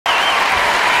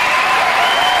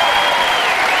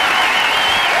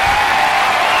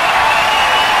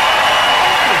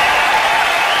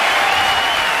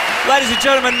ladies and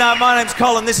gentlemen, my name's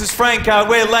Colin, this is Frank,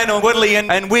 we're Lano and Woodley,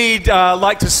 and we'd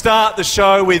like to start the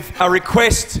show with a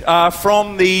request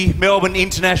from the Melbourne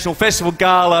International Festival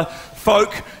Gala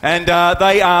folk, and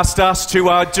they asked us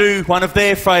to do one of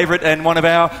their favourite and one of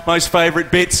our most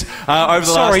favourite bits over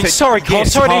the last... Sorry, Colin,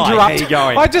 yes, sorry to interrupt. How you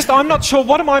going? I'm not sure,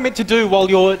 what am I meant to do while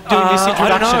you're doing this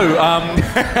introduction? I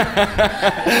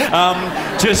don't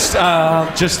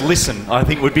know. Just listen, I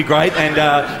think would be great,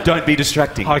 and don't be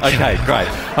distracting. Okay, great.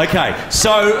 Okay,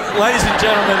 so, ladies and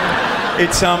gentlemen,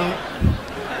 it's...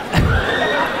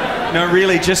 No,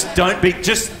 really, just don't be...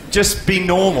 Just be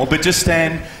normal, but just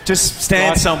stand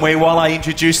right somewhere while I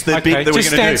introduce the bit that we're going to do.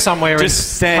 Just stand somewhere.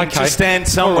 Just stand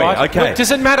somewhere. Right. Okay. Well,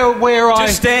 does it matter where I...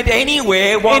 Just stand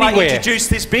anywhere while I introduce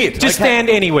this bit. Just stand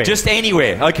anywhere. Just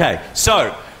anywhere. Okay.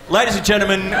 So, ladies and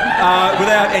gentlemen,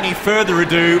 without any further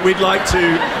ado, we'd like to...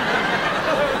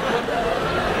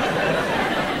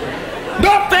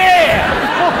 Not there!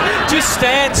 Just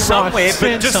stand somewhere,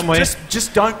 but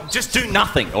just do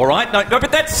nothing, all right? No,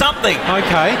 but that's something.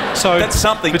 Okay, so that's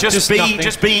something. Just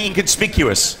be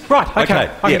inconspicuous. Right. Okay,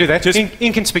 I can do that. Just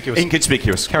inconspicuous.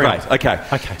 Inconspicuous. Carry on. Okay.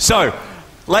 So,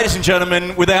 ladies and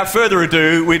gentlemen, without further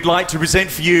ado, we'd like to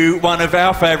present for you one of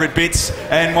our favourite bits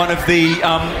and one of the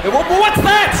what's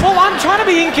that? Well, I'm trying to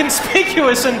be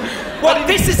inconspicuous and... Well,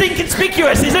 this is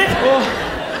inconspicuous, is it? Well,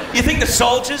 you think the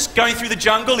soldiers going through the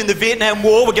jungle in the Vietnam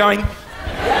War were going...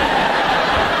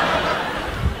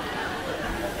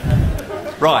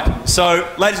 Right, so,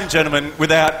 ladies and gentlemen,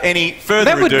 without any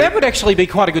further ado... That would actually be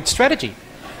quite a good strategy,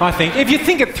 I think. If you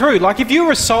think it through, like if you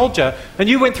were a soldier and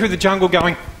you went through the jungle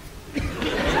going...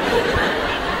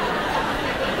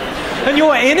 and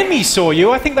your enemy saw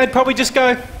you, I think they'd probably just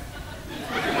go...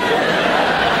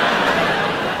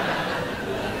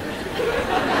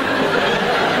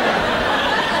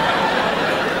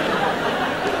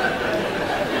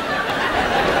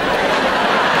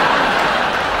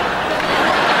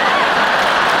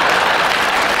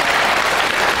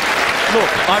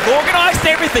 I've organised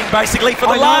everything, basically, for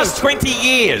the last 20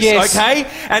 years, okay?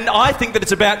 And I think that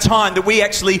it's about time that we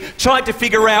actually tried to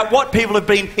figure out what people have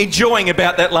been enjoying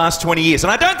about that last 20 years.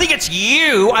 And I don't think it's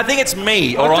you, I think it's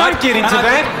me, all right? Don't get into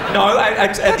that. No,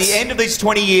 at the end of these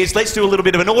 20 years, let's do a little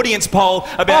bit of an audience poll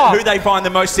about who they find the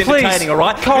most entertaining, all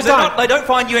right? Because they don't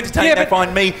find you entertaining, they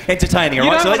find me entertaining, all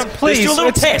right? So let's do a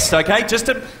little test, okay? Just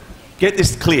to get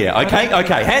this clear, okay?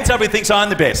 Okay, hands up who thinks I'm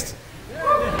the best.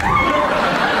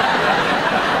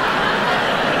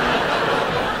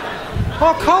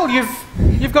 Oh, Cole,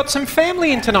 you've got some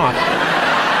family in tonight.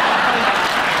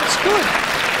 It's good.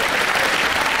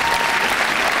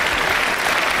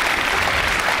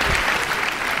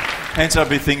 Hands up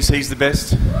who thinks he's the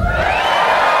best.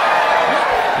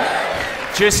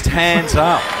 Just hands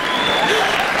up.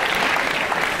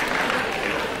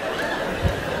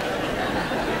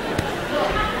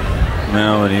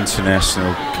 Melbourne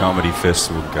International Comedy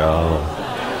Festival Gala.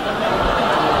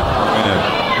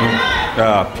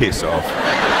 Piss off.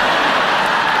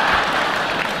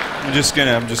 I'm just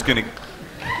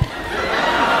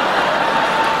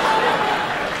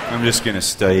gonna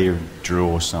stay here and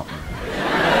draw something.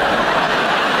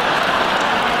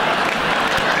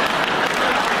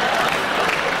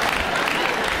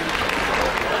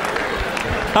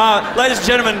 Ladies and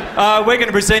gentlemen, we're going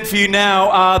to present for you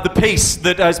now the piece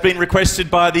that has been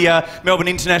requested by the Melbourne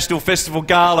International Festival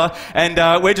Gala, and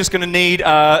we're just going to need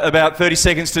about 30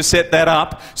 seconds to set that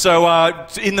up. So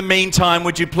in the meantime,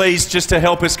 would you please, just to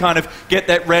help us kind of get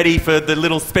that ready for the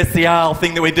little special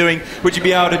thing that we're doing, would you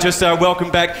be able to just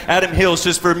welcome back Adam Hills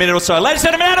just for a minute or so? Ladies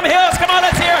and gentlemen, Adam Hills, come on,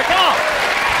 let's hear it, come on!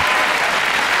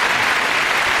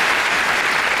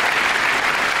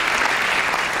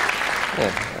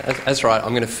 That's right,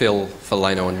 I'm going to fill for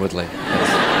Lano and Woodley.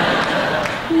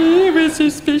 Yeah, we're so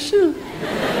special.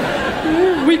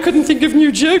 Yeah, we couldn't think of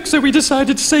new jokes, so we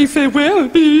decided to say farewell.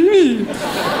 Ladies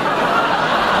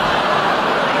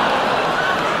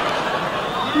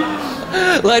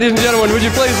and gentlemen, would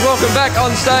you please welcome back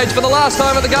on stage for the last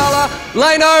time at the gala,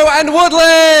 Lano and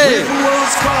Woodley!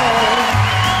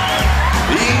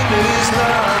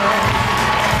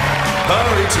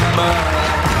 Hurry to my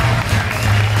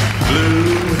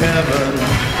blue heaven.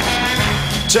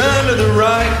 Turn to the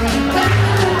right.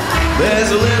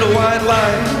 There's a little white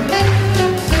light.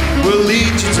 Will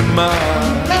lead you to my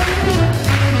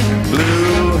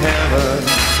blue heaven.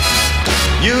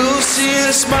 You'll see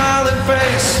a smiling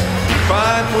face,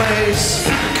 fireplace,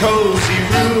 cozy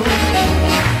room.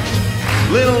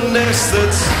 Little nest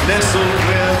that's nestled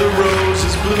where the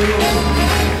roses bloom.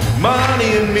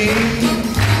 Money and me,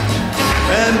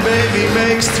 and baby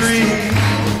makes three.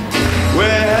 We're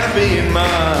happy in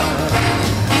my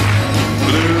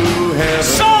blue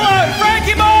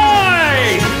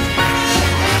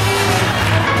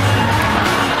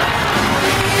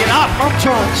I'm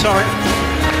trying, sorry.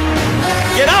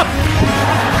 Get up!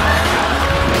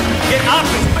 Get up!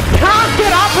 Can't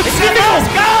get up, it's difficult!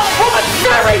 Oh, it's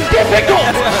very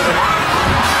difficult!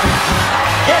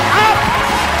 Get up!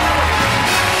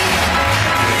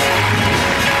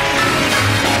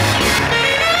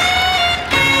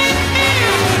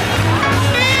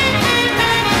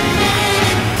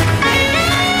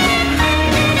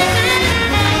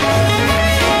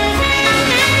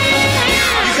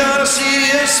 You gotta see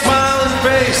a smiling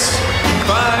face,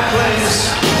 fireplace,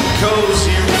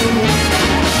 cozy room,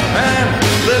 and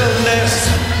little nest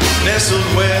nestled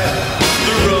where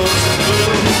the roses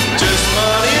bloom. Just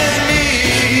money and me,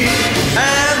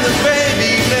 and the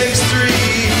baby makes 3.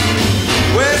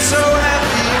 We're so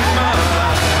happy in my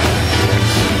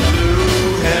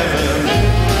blue heaven.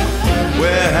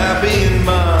 We're happy in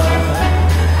my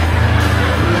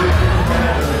blue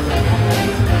heaven.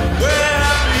 We're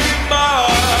happy in my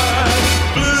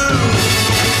blue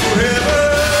heaven.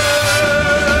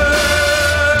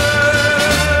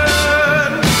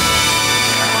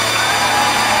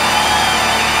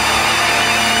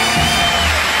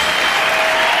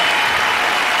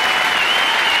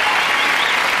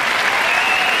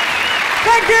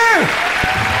 Thank you!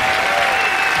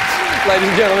 Ladies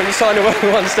and gentlemen, it's time to welcome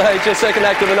on stage your second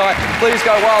act of the night. Please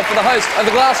go wild for the host of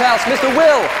the Glass House, Mr.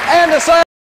 Will Anderson.